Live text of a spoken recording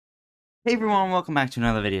Hey everyone, welcome back to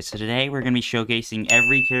another video. So today we're going to be showcasing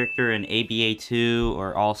every character in ABA 2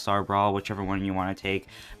 or All-Star Brawl, whichever one you want to take.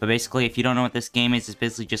 But basically, if you don't know what this game is, it's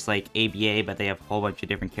basically just like ABA, but they have a whole bunch of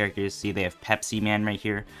different characters. See, they have Pepsi Man right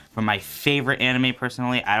here from my favorite anime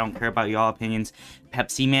personally. I don't care about y'all opinions.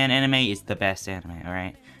 Pepsi Man anime is the best anime,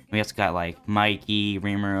 alright? We also got like Mikey,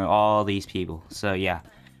 Rimuru, all these people. So yeah,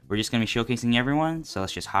 we're just going to be showcasing everyone, so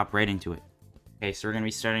let's just hop right into it. Okay, so we're going to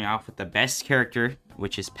be starting off with the best character,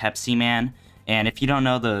 which is Pepsi Man. And if you don't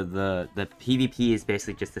know, the PvP is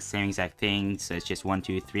basically just the same exact thing. So it's just 1,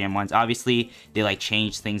 2, 3 M1s. Obviously, they like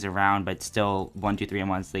change things around, but still 1, 2, 3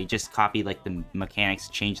 M1s. They just copy like the mechanics,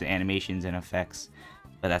 change the animations and effects.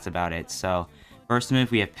 But that's about it. So first move,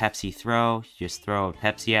 we have Pepsi Throw. You just throw a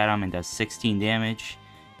Pepsi at him and does 16 damage.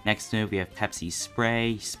 Next move, we have Pepsi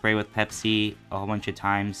Spray. Spray with Pepsi a whole bunch of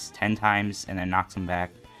times, 10 times, and then knocks him back.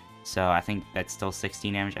 So I think that's still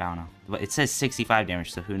 16 damage. I don't know. But it says 65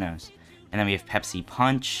 damage, so who knows. And then we have Pepsi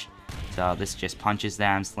Punch. So this just punches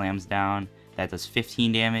them, slams down. That does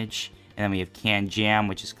 15 damage. And then we have Can Jam,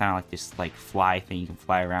 which is kind of like this like fly thing. You can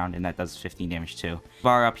fly around, and that does 15 damage too.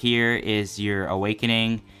 Bar up here is your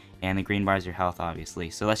Awakening. And the green bar is your health,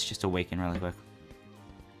 obviously. So let's just awaken really quick.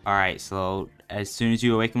 Alright, so as soon as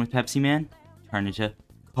you awaken with Pepsi Man, turn into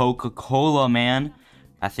Coca-Cola Man.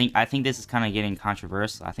 I think this is kind of getting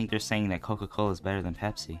controversial. I think they're saying that Coca-Cola is better than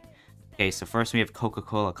Pepsi. Okay, so first we have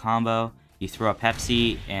Coca-Cola combo. You throw a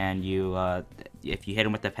Pepsi, and you, if you hit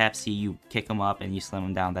him with the Pepsi, you kick him up and you slam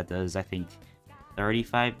him down. That does, I think,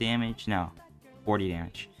 35 damage? No, 40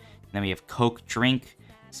 damage. And then we have Coke Drink.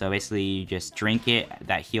 So basically, you just drink it,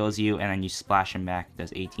 that heals you, and then you splash him back. It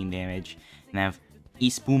does 18 damage. And then I have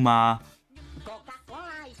Espuma.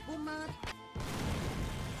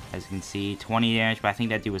 As you can see, 20 damage, but I think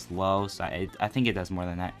that dude was low, so I think it does more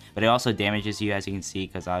than that. But it also damages you, as you can see,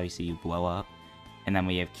 because obviously you blow up. And then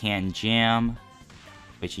we have Can Jam,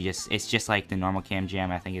 which it's just like the normal Can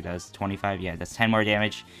Jam. I think it does 25, yeah, it does 10 more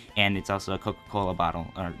damage. And it's also a Coca-Cola bottle,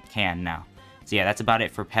 or can now. So yeah, that's about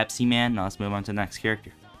it for Pepsi Man. Now let's move on to the next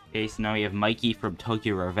character. Okay, so now we have Mikey from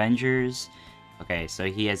Tokyo Revengers. Okay, so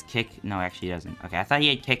he has kick, no, actually he doesn't. Okay, I thought he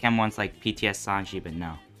had kick M1s like PTS Sanji, but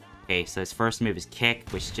no. Okay, so his first move is Kick,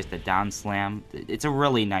 which is just a down slam. It's a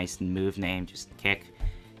really nice move name, just Kick.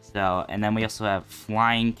 So, and then we also have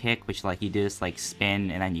Flying Kick, which like you do this like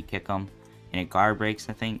spin and then you kick them, and it guard breaks.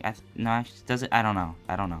 I think. No, actually, does it? I don't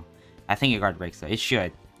know. I think it guard breaks though. It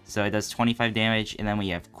should. So it does 25 damage, and then we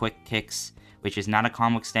have Quick Kicks, which is not a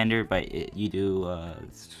combo extender, but you do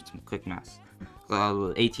some quick mass.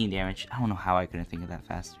 18 damage. I don't know how I couldn't think of that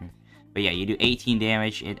faster. But yeah, you do 18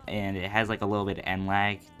 damage, and it has like a little bit of end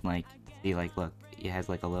lag. Like, see, like, look, it has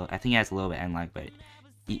like a little, I think it has a little bit of end lag, but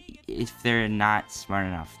if they're not smart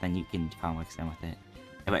enough, then you can combo extend with it.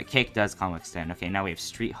 But Kick does combo extend. Okay, now we have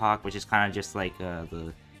Street Hawk, which is kind of just like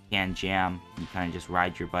the Can Jam. You kind of just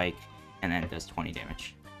ride your bike, and then it does 20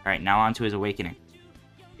 damage. Alright, now on to his Awakening.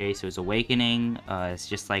 Okay, so his Awakening, it's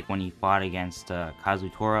just like when he fought against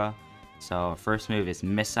Kazutora. So first move is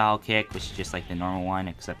Missile Kick, which is just like the normal one,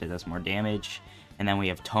 except it does more damage. And then we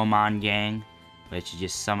have Tomon Gang, which you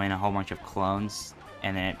just summon a whole bunch of clones,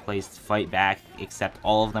 and then it plays Fight Back, except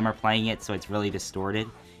all of them are playing it, so it's really distorted.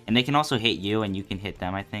 And they can also hit you, and you can hit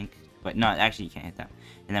them, I think. But no, actually you can't hit them.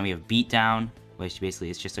 And then we have Beatdown, which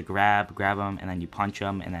basically is just a grab them, and then you punch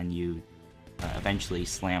them, and then you eventually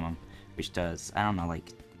slam them, which does, I don't know,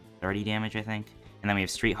 like 30 damage, I think. And then we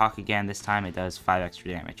have Street Hawk again. This time it does 5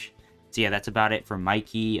 extra damage. So yeah, that's about it for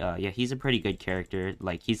Mikey. Yeah, he's a pretty good character.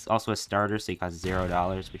 Like, he's also a starter, so he costs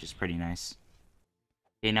 $0, which is pretty nice.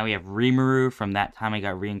 Okay, now we have Rimuru. From that time I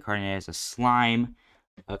got reincarnated as a slime.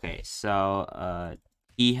 Okay, so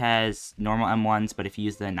he has normal M1s, but if you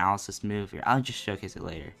use the analysis move, I'll just showcase it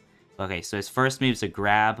later. Okay, so his first move is a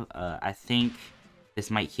grab. I think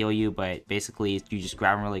this might heal you, but basically you just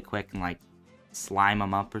grab him really quick and like slime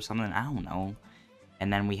him up or something. I don't know.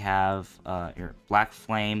 And then we have your Black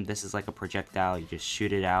Flame. This is like a projectile. You just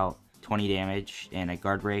shoot it out, 20 damage, and it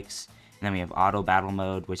guard breaks. And then we have Auto Battle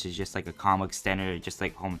Mode, which is just like a combo extender, just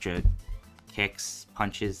like a whole bunch of kicks,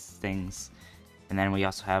 punches, things. And then we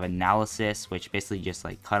also have Analysis, which basically just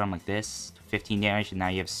like cut them like this, 15 damage, and now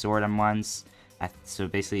you have Sword M1s. So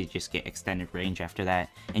basically you just get extended range after that.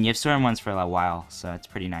 And you have Sword M1s for a while, so it's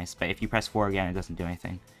pretty nice. But if you press 4 again, it doesn't do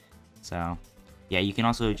anything. So yeah, you can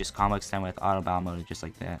also just combo extend with auto battle mode just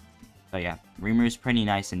like that. So yeah, Rimuru's pretty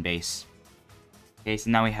nice in base. Okay, so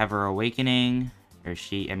now we have her Awakening, or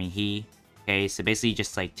he. Okay, so basically you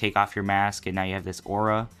just like take off your mask, and now you have this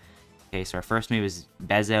aura. Okay, so our first move is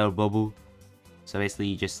Bezel Bobu. So basically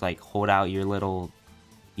you just like hold out your little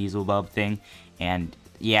Beelzebub thing, and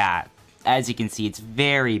yeah, as you can see, it's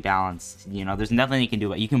very balanced. You know, there's nothing you can do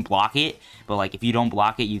about it. You can block it, but like if you don't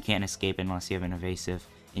block it, you can't escape it unless you have an evasive,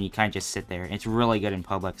 and you kind of just sit there. It's really good in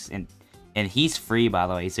Publix, and he's free, by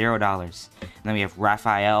the way, $0. And then we have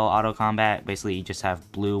Raphael auto combat. Basically, you just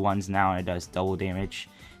have blue ones now, and it does double damage.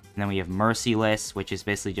 And then we have Merciless, which is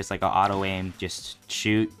basically just like an auto aim, just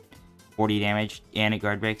shoot, 40 damage, and it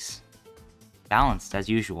guard breaks. Balanced as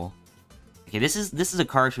usual. Okay, this is a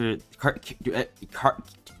character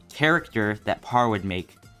that Par would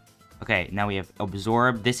make. Okay, now we have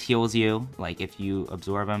Absorb. This heals you. Like if you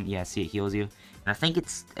absorb him, yeah, see, it heals you. And I think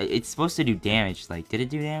it's supposed to do damage. Like, did it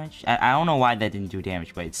do damage? I don't know why that didn't do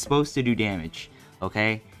damage, but it's supposed to do damage.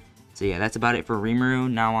 Okay, so yeah, that's about it for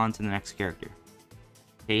Rimuru. Now on to the next character.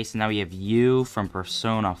 Okay, so now we have Yu from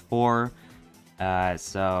Persona 4.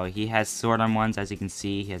 So he has sword on ones, as you can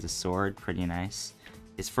see. He has a sword, pretty nice.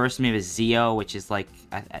 His first move is Zio, which is like,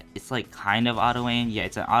 it's like kind of auto aim. Yeah,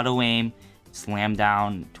 it's an auto aim, slam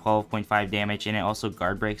down, 12.5 damage, and it also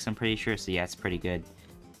guard breaks, I'm pretty sure. So yeah, it's pretty good.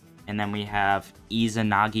 And then we have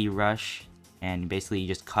Izanagi Rush, and basically you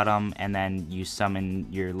just cut them, and then you summon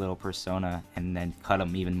your little persona, and then cut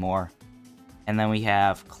them even more. And then we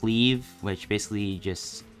have Cleave, which basically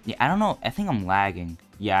just, yeah, I don't know, I think I'm lagging.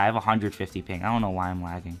 Yeah, I have 150 ping, I don't know why I'm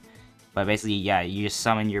lagging. But basically, yeah, you just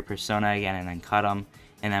summon your persona again, and then cut them.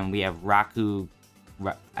 And then we have Raku.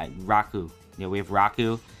 Yeah, we have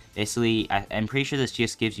Raku. Basically, I'm pretty sure this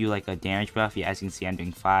just gives you like a damage buff. Yeah, as you can see, I'm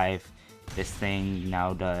doing 5. This thing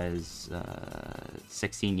now does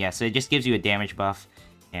 16. Yeah, so it just gives you a damage buff,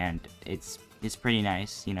 and it's pretty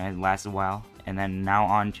nice. You know, it lasts a while. And then now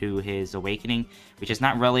on to his Awakening, which is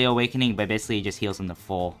not really Awakening, but basically it just heals him to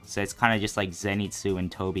full. So it's kind of just like Zenitsu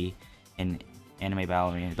and Tobi in Anime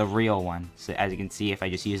Ballerina, the real one. So as you can see, if I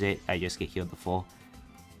just use it, I just get healed to full.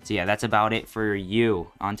 So yeah, that's about it for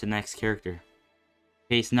you. On to the next character.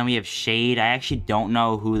 Okay, so now we have Shade. I actually don't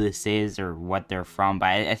know who this is or what they're from, but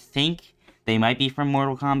I think they might be from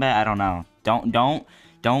Mortal Kombat. I don't know.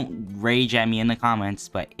 Don't rage at me in the comments,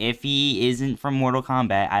 but if he isn't from Mortal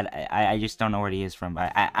Kombat, I just don't know where he is from,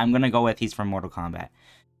 but I'm gonna go with he's from Mortal Kombat.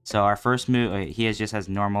 So our first move, he just has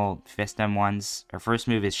normal fist M1s. Our first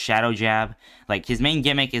move is Shadow Jab. Like, his main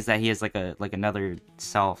gimmick is that he has like another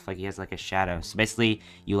self, like he has like a shadow. So basically,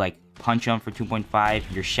 you like punch him for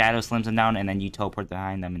 2.5, your shadow slams him down, and then you teleport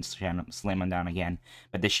behind them and slam him down again.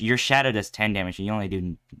 But your shadow does 10 damage, and you only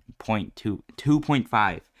do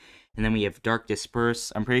 2.5. And then we have Dark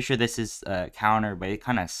Disperse. I'm pretty sure this is a counter, but it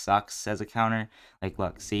kind of sucks as a counter. Like,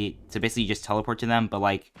 look, see? So basically you just teleport to them, but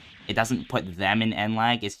like, it doesn't put them in end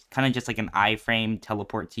lag. It's kind of just like an iframe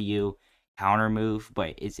teleport to you counter move,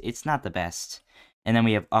 but it's not the best. And then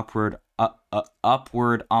we have Upward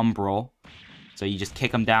Umbral. So you just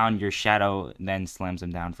kick them down, your shadow then slams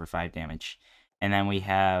them down for 5 damage. And then we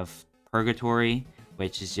have Purgatory,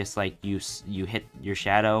 which is just like you hit your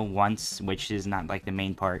shadow once, which is not like the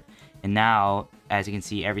main part. And now, as you can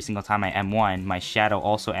see, every single time I M1, my shadow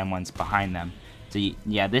also M1's behind them. So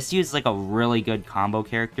yeah, this uses like a really good combo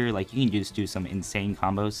character. Like, you can just do some insane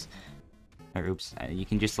combos. Or oops, you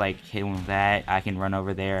can just like hit him with that. I can run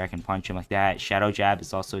over there, I can punch him like that. Shadow Jab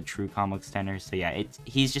is also a true combo extender. So yeah,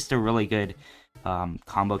 he's just a really good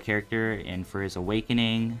combo character. And for his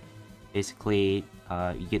Awakening, basically,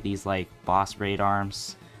 you get these like boss raid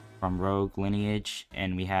arms from Rogue Lineage,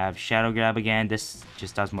 and we have Shadow Grab again. This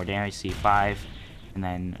just does more damage, see 5, and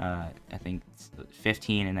then I think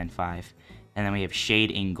 15, and then 5. And then we have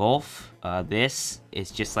Shade Engulf. This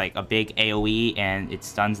is just like a big AoE, and it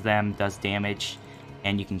stuns them, does damage,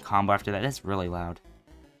 and you can combo after that. That's really loud.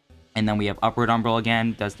 And then we have Upward Umbral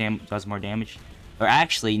again, does more damage. Or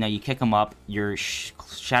actually, no, you kick them up, your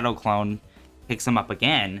Shadow Clone picks them up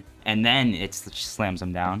again, and then it slams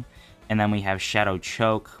them down. And then we have Shadow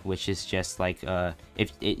Choke, which is just like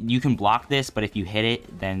you can block this, but if you hit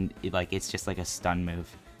it, then it's just like a stun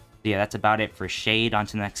move. So yeah, that's about it for Shade. On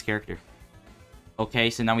to the next character. Okay,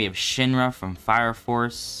 so now we have Shinra from Fire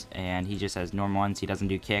Force, and he just has normal ones. He doesn't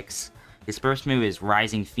do kicks. His first move is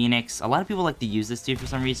Rising Phoenix. A lot of people like to use this dude for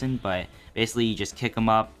some reason, but basically you just kick him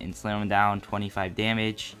up and slam him down, 25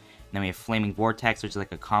 damage. And then we have Flaming Vortex, which is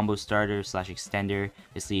like a combo starter / extender.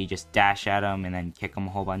 Basically, you just dash at him and then kick him a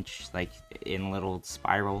whole bunch, like in a little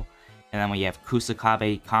spiral. And then we have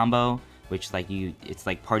Kusakabe Combo, which it's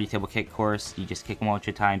like party table kick course. You just kick him a bunch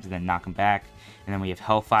of times and then knock him back. And then we have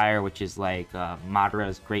Hellfire, which is like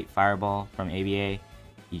Madara's Great Fireball from ABA.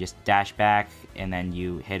 You just dash back and then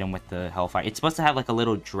you hit him with the Hellfire. It's supposed to have like a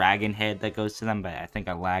little dragon head that goes to them, but I think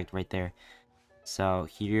I lagged right there. So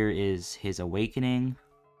here is his Awakening.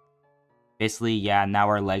 Basically, yeah, now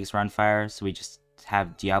our legs are on fire, so we just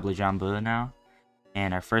have Diablo Jambu now.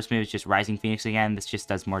 And our first move is just Rising Phoenix again. This just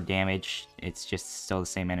does more damage. It's just still the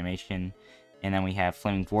same animation. And then we have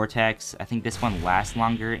Flaming Vortex. I think this one lasts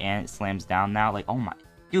longer and it slams down now. Like, oh my...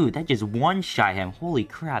 Dude, that just one-shot him. Holy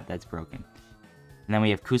crap, that's broken. And then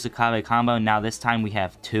we have Kusakabe combo. Now this time we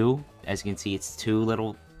have 2. As you can see, it's 2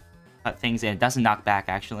 little cut things. And it doesn't knock back,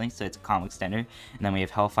 actually. So it's a combo extender. And then we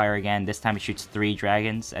have Hellfire again. This time it shoots 3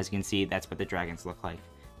 dragons. As you can see, that's what the dragons look like.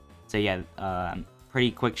 So yeah,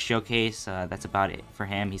 pretty quick showcase. That's about it for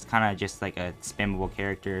him. He's kind of just like a spammable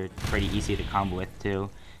character. Pretty easy to combo with, too.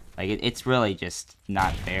 Like, it's really just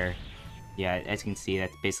not fair. Yeah, as you can see,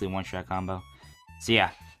 that's basically one-shot combo. So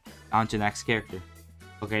yeah, on to the next character.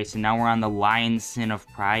 Okay, so now we're on the Lion Sin of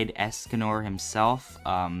Pride, Escanor himself.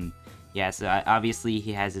 Yeah, so obviously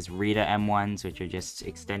he has his Rita M1s, which are just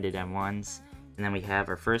extended M1s. And then we have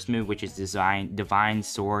our first move, which is Divine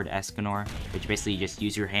Sword Escanor, which basically you just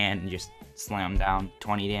use your hand and just slam down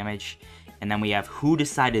 20 damage. And then we have Who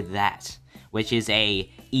Decided That, which is a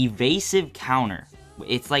evasive counter.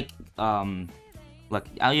 It's like, look,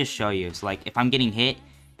 I'll just show you. So like, if I'm getting hit,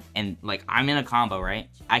 and like I'm in a combo, right?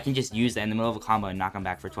 I can just use that in the middle of a combo and knock him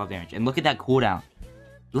back for 12 damage. And look at that cooldown.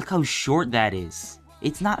 Look how short that is.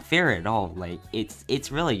 It's not fair at all. Like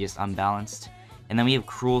it's really just unbalanced. And then we have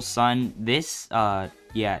Cruel Sun. This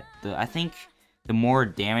yeah, I think the more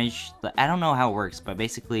damage, I don't know how it works, but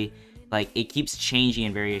basically like it keeps changing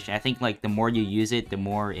in variation. I think like the more you use it, the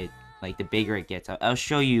more it like the bigger it gets. I'll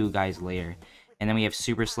show you guys later. And then we have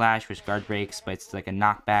Super Slash, which guard breaks, but it's like a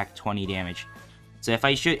knockback 20 damage. So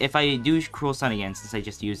if I do Cruel Sun again, since I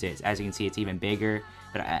just used it, as you can see, it's even bigger.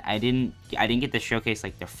 But I didn't get to showcase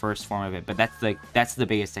like the first form of it, but that's the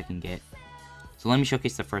biggest I can get. So let me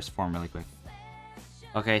showcase the first form really quick.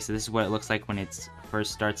 Okay, so this is what it looks like when it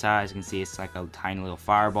first starts out. As you can see, it's like a tiny little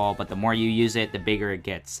fireball, but the more you use it, the bigger it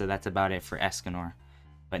gets. So that's about it for Escanor.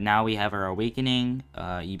 But now we have our Awakening.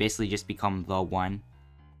 You basically just become the one.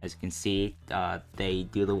 As you can see, they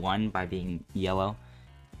do the one by being yellow.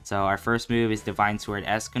 So our first move is Divine Sword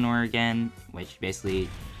Escanor again, which basically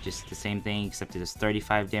just the same thing, except it does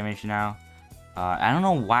 35 damage now. I don't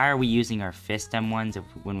know why are we using our Fist M1s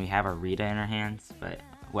when we have our Rita in our hands, but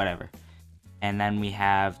whatever. And then we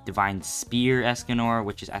have Divine Spear Escanor,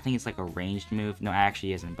 which is, I think it's like a ranged move. No, it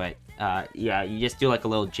actually isn't, but yeah, you just do like a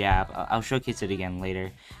little jab. I'll showcase it again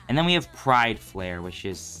later. And then we have Pride Flare, which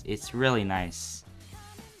is, it's really nice.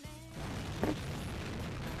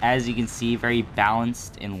 As you can see, very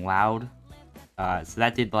balanced and loud. So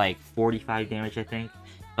that did like 45 damage, I think.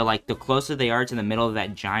 But like the closer they are to the middle of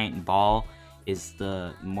that giant ball, is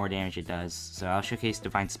the more damage it does. So I'll showcase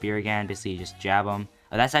Divine Spear again. Basically, you just jab them.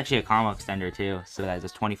 That's actually a combo extender too, so that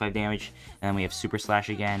does 25 damage. And then we have Super Slash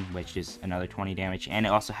again, which is another 20 damage. And it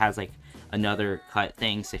also has like another cut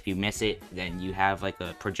thing, so if you miss it, then you have like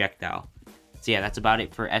a projectile. So yeah, that's about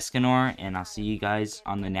it for Escanor, and I'll see you guys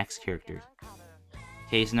on the next character.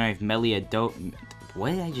 Okay, so now we have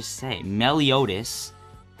what did I just say? Meliodas.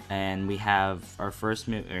 And we have our first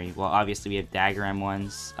move, well, obviously we have Dagger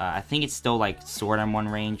M1s. I think it's still like Sword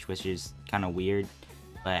M1 range, which is kind of weird,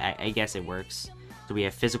 but I guess it works. So we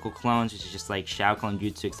have Physical Clones, which is just like Shao Clone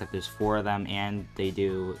Jutsu, except there's 4 of them, and they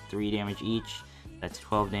do 3 damage each. That's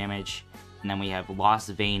 12 damage. And then we have Lost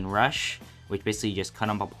Vein Rush, which basically just cut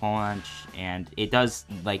them a punch, and it does,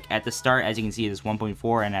 like, at the start, as you can see, it's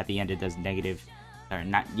 1.4, and at the end it does negative, or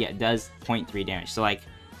not, yeah, it does 0.3 damage. So, like,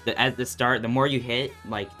 at the start, the more you hit,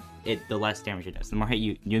 like, the less damage it does. The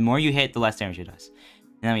more you hit, the less damage it does.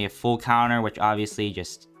 And then we have Full Counter, which obviously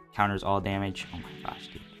just counters all damage. Oh my gosh,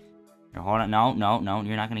 dude. Here, hold on. No,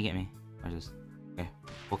 you're not gonna get me. Where's this? Okay,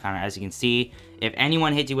 Full Counter. As you can see, if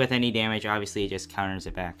anyone hits you with any damage, obviously it just counters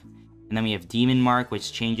it back. And then we have Demon Mark,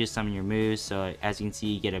 which changes some of your moves. So as you can see,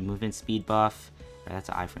 you get a movement speed buff. That's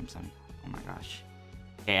an iframe something. Oh my gosh.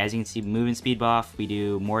 Okay, as you can see, movement speed buff. We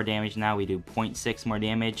do more damage now. We do 0.6 more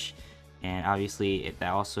damage. And obviously,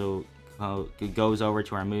 that also goes over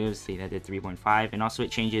to our moves. See, that did 3.5. And also,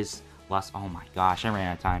 it changes Lost. Oh my gosh, I ran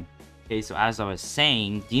out of time. Okay, so as I was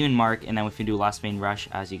saying, Demon Mark, and then if we do Lost Vein Rush,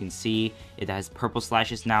 as you can see, it has purple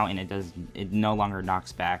slashes now, and it no longer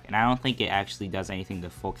knocks back. And I don't think it actually does anything to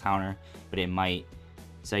Full Counter, but it might.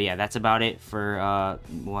 So yeah, that's about it for,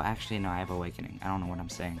 well, actually, no, I have Awakening. I don't know what I'm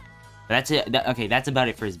saying. But that's it. Okay, that's about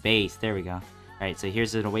it for his base. There we go. All right, so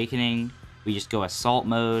here's an Awakening. We just go Assault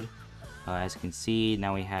mode. As you can see,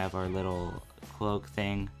 now we have our little cloak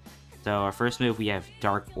thing. So our first move, we have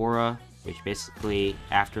Dark Aura, which basically,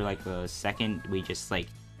 after like a second, we just like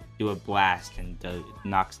do a blast and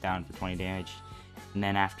knocks down for 20 damage. And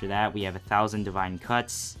then after that, we have 1,000 Divine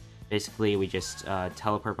Cuts. Basically, we just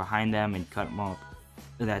teleport behind them and cut them up.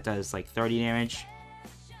 That does like 30 damage.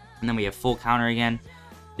 And then we have full counter again.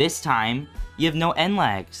 This time, you have no end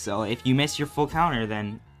lag. So if you miss your full counter,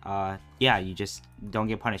 then, yeah, you just don't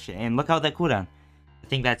get punished. And look out that cooldown. I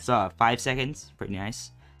think that's 5 seconds. Pretty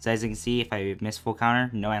nice. So as you can see, if I miss full counter,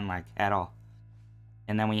 no end lag at all.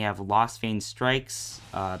 And then we have Lost Vein Strikes.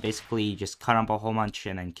 Basically, you just cut up a whole bunch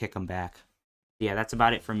and then kick them back. Yeah, that's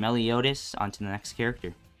about it for Meliodas. On to the next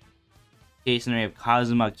character. Okay, so now we have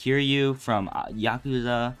Kazuma Kiryum from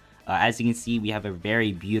Yakuza. As you can see, we have a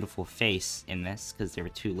very beautiful face in this because they were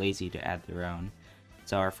too lazy to add their own.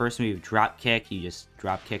 So our first move, drop kick. You just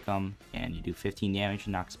drop kick them and you do 15 damage,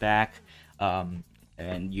 knocks back. And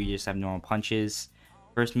you just have normal punches.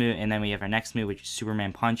 First move, and then we have our next move, which is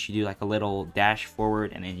Superman Punch. You do like a little dash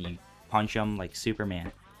forward and then you punch them like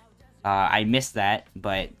Superman. I missed that,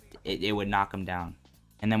 but it would knock them down.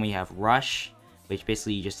 And then we have Rush, which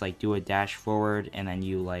basically you just like do a dash forward and then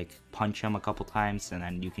you like punch them a couple times and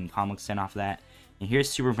then you can combo extend off that. And here's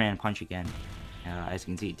Superman Punch again. As you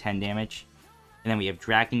can see, 10 damage. And then we have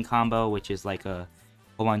Dragon Combo, which is like a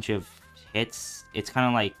whole bunch of hits. It's kind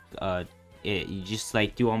of like you just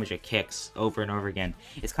like do a whole bunch of kicks over and over again.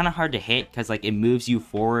 It's kind of hard to hit because like it moves you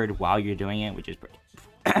forward while you're doing it, which is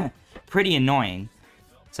pretty annoying.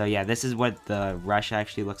 So yeah, this is what the Rush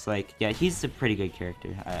actually looks like. Yeah, he's a pretty good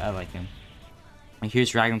character. I like him. And here's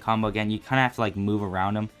Dragon Combo again. You kind of have to like move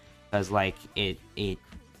around him because like it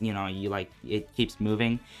you know, you like it keeps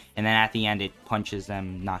moving, and then at the end it punches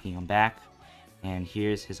them, knocking them back. And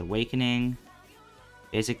here's his awakening.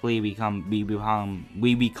 Basically, we become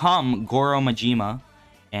Goro Majima,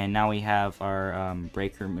 and now we have our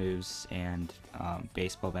breaker moves and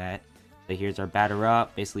baseball bat. So here's our batter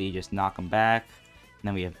up. Basically, you just knock them back. And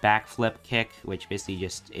then we have backflip kick, which basically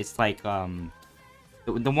just it's like the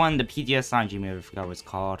PTS Sanji move, I forgot what it's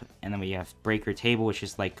called. And then we have breaker table, which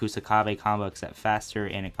is like Kusakabe combo except faster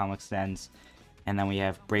and it combo extends. And then we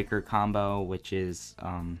have breaker combo, which is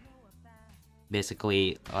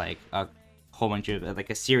basically like a whole bunch of like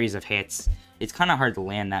a series of hits. It's kind of hard to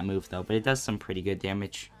land that move though, but it does some pretty good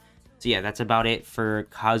damage. So yeah, that's about it for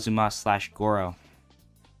Kazuma / Goro.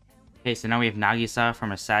 Okay, so now we have Nagisa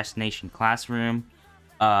from Assassination Classroom.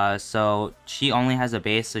 So she only has a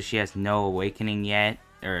base, so she has no awakening yet,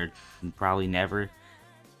 or probably never.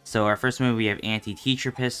 So our first move, we have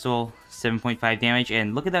Anti-Teacher Pistol, 7.5 damage,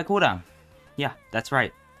 and look at that cooldown. Yeah, that's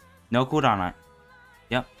right. No cooldown on it.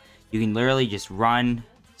 Yep. You can literally just run,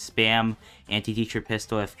 spam Anti-Teacher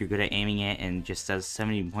Pistol if you're good at aiming it, and just does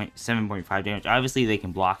 7.5 damage. Obviously, they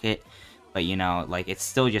can block it, but you know, like, it's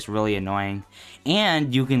still just really annoying.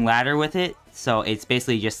 And you can ladder with it, so it's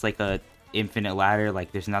basically just like a infinite ladder.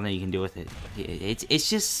 Like, there's nothing you can do with it. It's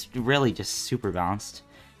just really just super balanced.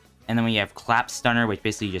 And then we have Clap Stunner, which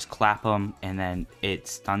basically you just clap them, and then it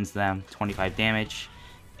stuns them, 25 damage.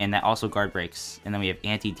 And that also guard breaks. And then we have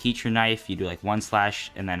Anti-Teacher Knife. You do like one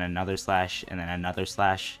slash, and then another slash, and then another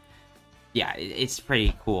slash. Yeah, it's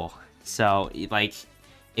pretty cool. So, like,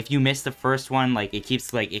 if you miss the first one, like, it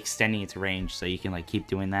keeps, like, extending its range, so you can, like, keep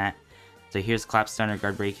doing that. So here's Clap Stunner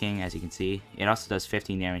guard breaking, as you can see. It also does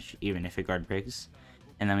 15 damage, even if it guard breaks.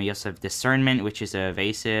 And then we also have Discernment, which is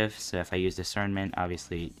evasive. So if I use Discernment,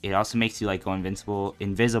 obviously, it also makes you, like, go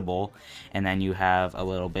invisible. And then you have a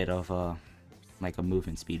little bit of a, like, a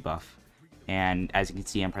movement speed buff. And as you can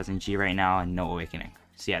see, I'm pressing G right now and no awakening.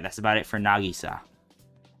 So yeah, that's about it for Nagisa.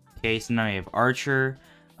 Okay, so now we have Archer.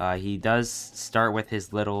 He does start with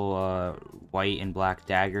his little white and black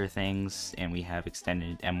dagger things, and we have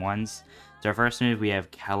extended M1s. So our first move, we have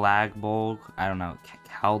Calabolg. I don't know,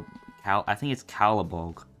 I think it's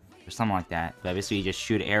Calabolg or something like that. But basically, you just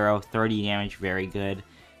shoot arrow, 30 damage, very good,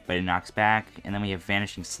 but it knocks back. And then we have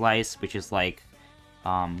Vanishing Slice, which is like,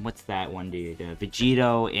 what's that one dude?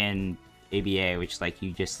 Vegito in ABA, which is like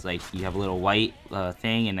you just like you have a little white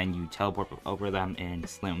thing, and then you teleport over them and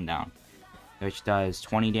slam them down, which does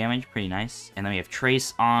 20 damage, pretty nice. And then we have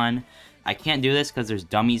Trace On. I can't do this because there's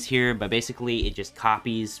dummies here, but basically it just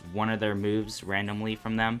copies one of their moves randomly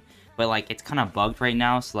from them. But like it's kind of bugged right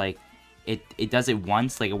now, so like it does it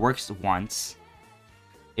once, like it works once.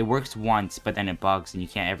 It works once, but then it bugs and you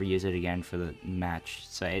can't ever use it again for the match.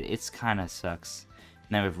 So it's kind of sucks.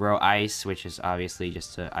 And then we have Row Ice, which is obviously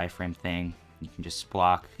just an iframe thing. You can just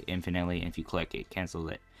block infinitely, and if you click, it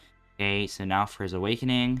cancels it. Okay, so now for his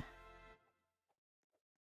awakening.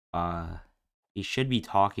 He should be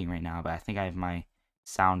talking right now, but I think I have my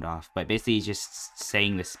sound off. But basically, he's just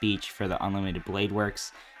saying the speech for the Unlimited Blade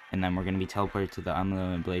Works, and then we're going to be teleported to the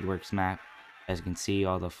Unlimited Blade Works map. As you can see,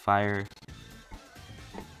 all the fire.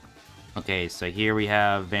 Okay, so here we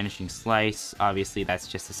have Vanishing Slice. Obviously, that's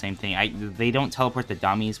just the same thing. They don't teleport the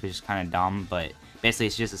dummies, which is kind of dumb, but basically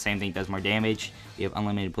it's just the same thing, does more damage. We have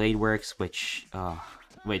unlimited blade works, which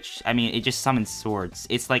I mean, it just summons swords.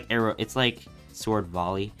 It's like arrow, it's like sword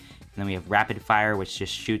volley. And then we have rapid fire, which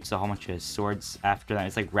just shoots a whole bunch of swords after that.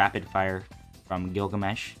 It's like rapid fire from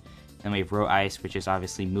Gilgamesh. Then we have row ice, which is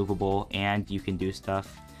obviously movable and you can do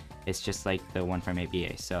stuff. It's just like the one from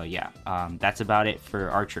ABA. So yeah, that's about it for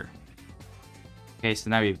Archer. Okay,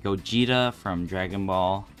 so now we have Gogeta from Dragon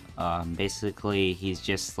Ball. Basically, he's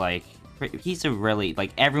just like, he's a really,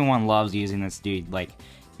 like, everyone loves using this dude. Like,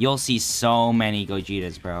 you'll see so many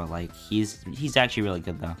Gogetas, bro. Like, he's actually really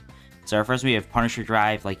good, though. So first we have Punisher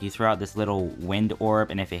Drive. Like, you throw out this little wind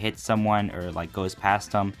orb, and if it hits someone or, like, goes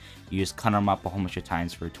past them, you just cut them up a whole bunch of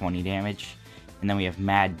times for 20 damage. And then we have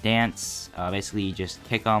Mad Dance. Basically, you just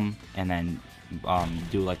kick them and then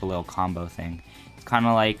do, like, a little combo thing. It's kind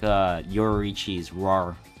of like Yororichi's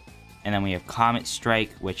Roar. And then we have Comet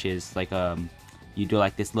Strike, which is like you do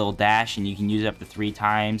like this little dash and you can use it up to 3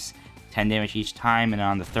 times, 10 damage each time, and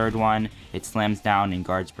on the third one it slams down and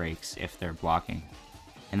guards breaks if they're blocking.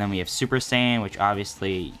 And then we have Super Saiyan, which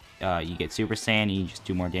obviously you get Super Saiyan and you just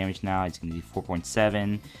do more damage now. It's going to be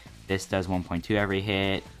 4.7. This does 1.2 every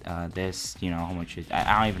hit. This, you know, how much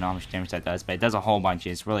I don't even know how much damage that does, but it does a whole bunch.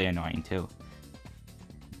 It's really annoying too.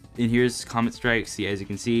 And here's Comet Strike. See, as you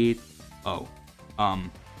can see, well,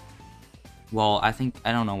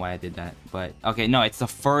 I don't know why I did that, but okay, no, it's the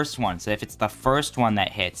first one. So if it's the first one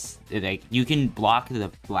that hits, like, you can block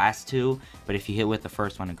the last 2, but if you hit with the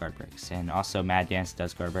first one, it guard breaks. And also Mad Dance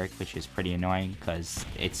does guard break, which is pretty annoying because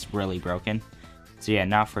it's really broken. So yeah,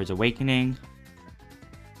 now for his Awakening.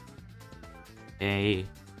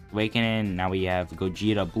 Awakening, now we have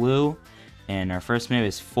Gogeta Blue. And our first move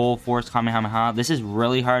is Full Force Kamehameha. This is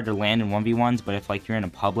really hard to land in 1v1s, but if, like, you're in a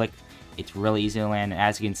public, it's really easy to land. And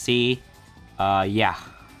as you can see, yeah,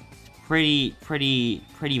 pretty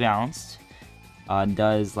balanced.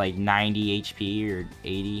 Does like 90 HP or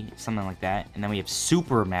 80, something like that. And then we have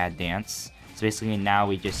Super Mad Dance. So basically now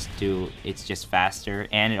we just do, it's just faster,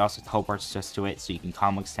 and it also teleports just to it, so you can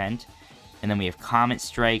combo extend. And then we have Comet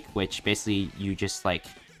Strike, which basically you just like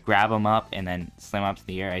grab them up and then slam up to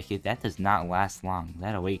the air. That does not last long.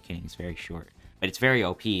 That Awakening is very short, but it's very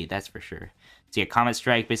OP, that's for sure. So yeah, Comet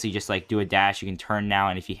Strike, basically just like do a dash, you can turn now,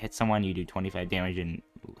 and if you hit someone, you do 25 damage and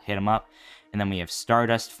hit them up. And then we have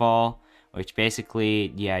Stardust Fall, which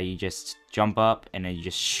basically, yeah, you just jump up and then you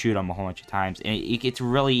just shoot them a whole bunch of times. And it's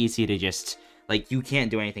really easy to just, like, you can't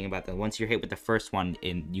do anything about that. Once you're hit with the first one,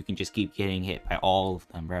 and you can just keep getting hit by all of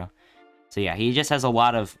them, bro. So yeah, he just has a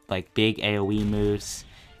lot of, like, big AoE moves,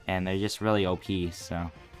 and they're just really OP, so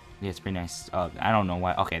yeah, it's pretty nice. I don't know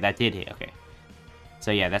why. Okay, that did hit, okay.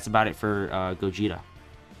 So yeah, that's about it for Gogeta.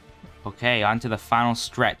 Okay, on to the final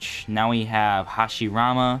stretch. Now we have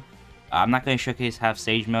Hashirama. I'm not going to showcase Half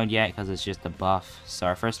Sage Mode yet because it's just a buff. So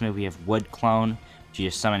our first move, we have Wood Clone, which you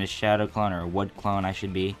just summon a Shadow Clone, or a Wood Clone, I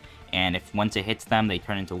should be. And if once it hits them, they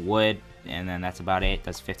turn into wood, and then that's about it. It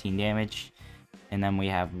does 15 damage. And then we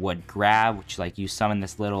have Wood Grab, which, like, you summon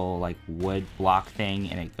this little, like, wood block thing,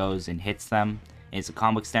 and it goes and hits them. And it's a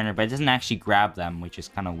combo extender, but it doesn't actually grab them, which is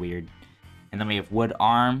kind of weird. And then we have Wood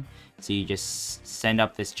Arm, so you just send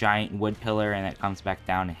up this giant wood pillar and it comes back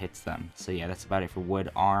down and hits them. So yeah, that's about it for Wood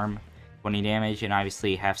Arm. 20 damage, and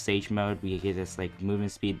obviously Half Sage Mode, we get this like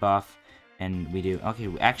movement speed buff, and we do, okay,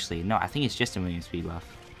 actually, no, I think it's just a movement speed buff.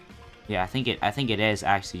 Yeah, I think it is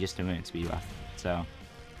actually just a movement speed buff. So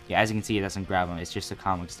yeah, as you can see, it doesn't grab them, it's just a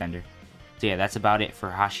combo extender. So yeah, that's about it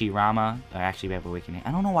for Hashirama. Actually, we have Awakening.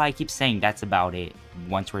 I don't know why I keep saying that's about it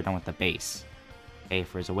once we're done with the base. Okay,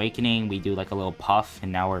 for his Awakening, we do like a little puff,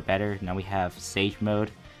 and now we're better. Now we have Sage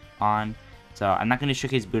Mode on. So I'm not going to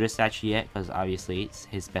showcase Buddha statue yet, because obviously it's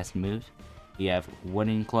his best move. We have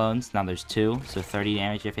Wooden Clones. Now there's 2, so 30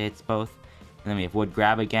 damage if it hits both. And then we have Wood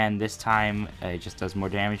Grab again. This time, it just does more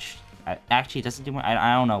damage. Actually, it doesn't do more.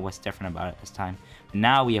 I don't know what's different about it this time. But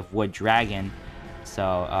now we have Wood Dragon.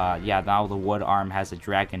 So, yeah, now the Wood Arm has a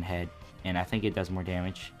dragon head, and I think it does more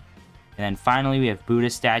damage. And then finally, we have Buddha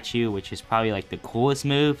Statue, which is probably like the coolest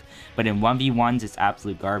move, but in 1v1s, it's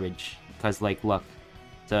absolute garbage. Because, like, look,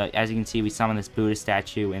 so as you can see, we summon this Buddha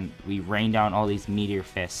Statue, and we rain down all these meteor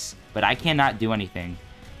fists. But I cannot do anything.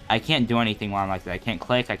 I can't do anything while I'm like that. I can't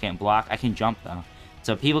click, I can't block, I can jump, though.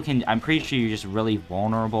 So people can, I'm pretty sure you're just really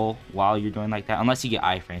vulnerable while you're doing like that, unless you get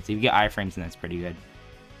iframes. If you get iframes, then that's pretty good.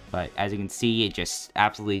 But as you can see, it just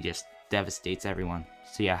absolutely just devastates everyone.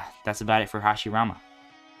 So yeah, that's about it for Hashirama.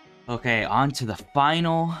 Okay, on to the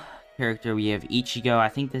final character. We have Ichigo. I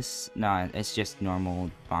think this, no, it's just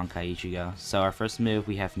normal Bankai Ichigo. So our first move,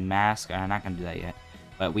 we have Mask. I'm not going to do that yet.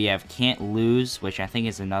 But we have Can't Lose, which I think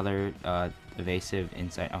is another evasive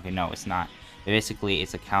insight. Okay, no, it's not. Basically,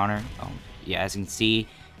 it's a counter. Yeah, as you can see,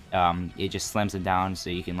 it just slams them down so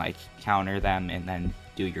you can like counter them and then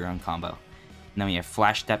do your own combo. And then we have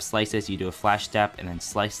flash step slices. You do a flash step and then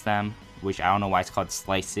slice them, which I don't know why it's called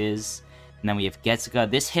slices. And then we have Getsuga.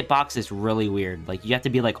 This hitbox is really weird. Like, you have to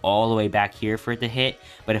be, like, all the way back here for it to hit.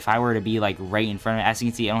 But if I were to be, like, right in front of it, as you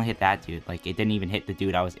can see, I don't hit that dude. Like, it didn't even hit the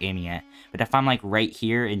dude I was aiming at. But if I'm, like, right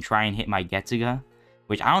here and try and hit my Getsuga,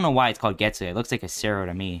 which I don't know why it's called Getsuga. It looks like a Zero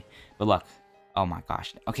to me. But look. Oh, my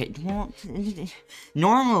gosh. Okay.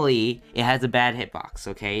 Normally, it has a bad hitbox,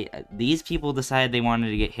 okay? These people decided they wanted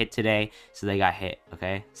to get hit today, so they got hit,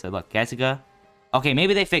 okay? So, look. Getsuga. Okay,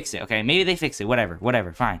 maybe they fixed it, okay? Maybe they fixed it, whatever,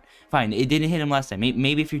 fine. It didn't hit him last time.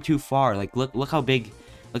 Maybe if you're too far, like, look how big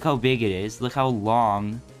it is. Look how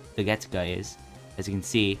long the Getsuga is, as you can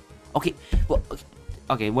see. Okay, well,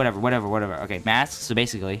 okay, whatever. Okay, mask, so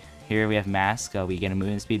basically, here we have mask. We get a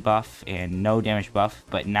movement speed buff and no damage buff,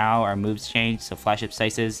 but now our moves change, so flash up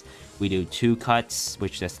slices, we do 2 cuts,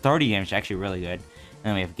 which does 30 damage, actually really good. And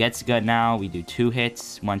then we have Getsuga now, we do 2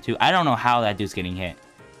 hits, 1, 2. I don't know how that dude's getting hit.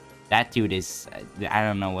 That dude is, I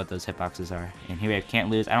don't know what those hitboxes are. And here we have Can't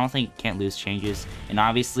Lose. I don't think Can't Lose changes. And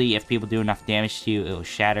obviously, if people do enough damage to you, it will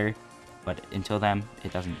shatter. But until then,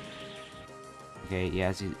 it doesn't. Okay,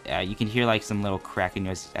 yeah, you can hear like some little cracking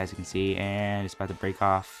noise, as you can see. And it's about to break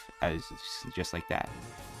off, just like that.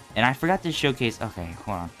 And I forgot to showcase, okay,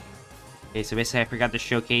 hold on. Okay, so basically I forgot to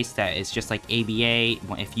showcase that it's just like ABA.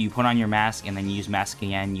 If you put on your mask and then you use mask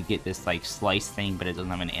again, you get this like slice thing, but it doesn't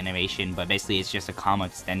have an animation. But basically it's just a comma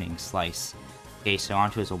extending slice. Okay, so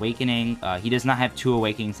onto his awakening. He does not have 2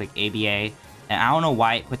 awakenings like ABA. And I don't know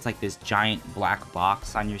why it puts like this giant black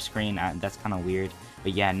box on your screen. That's kind of weird.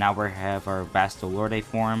 But yeah, now we have our Bastolorde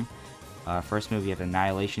form. First move, you have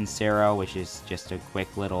Annihilation Zero, which is just a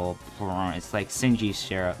quick little... It's like Shinji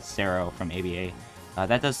Zero from ABA.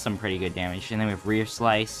 That does some pretty good damage. And then we have Rear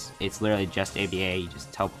Slice. It's literally just ABA. You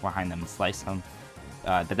just teleport behind them and slice them.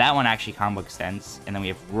 But that one actually combo extends. And then we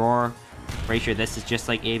have Roar. Pretty sure this is just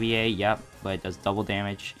like ABA. Yep, but it does double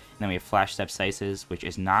damage. And then we have Flash Step Slices, which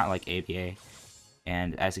is not like ABA.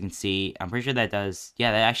 And as you can see, I'm pretty sure that does...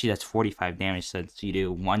 Yeah, that actually does 45 damage. So you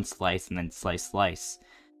do 1 slice and then slice.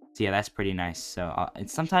 So yeah, that's pretty nice. So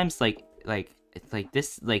it's sometimes it's like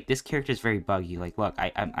this character is very buggy. Like, look,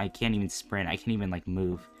 I can't even sprint. I can't even like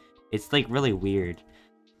move. It's like really weird.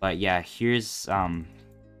 But yeah, here's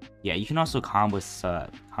yeah, you can also combo with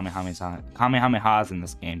Kamehamehas in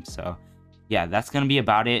this game. So yeah, that's gonna be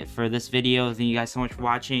about it for this video. Thank you guys so much for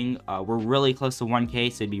watching. We're really close to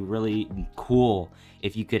 1K, so it'd be really cool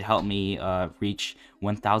if you could help me reach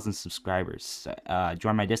 1,000 subscribers.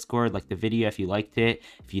 Join my Discord, like the video if you liked it.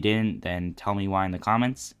 If you didn't, then tell me why in the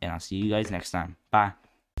comments, and I'll see you guys next time. Bye.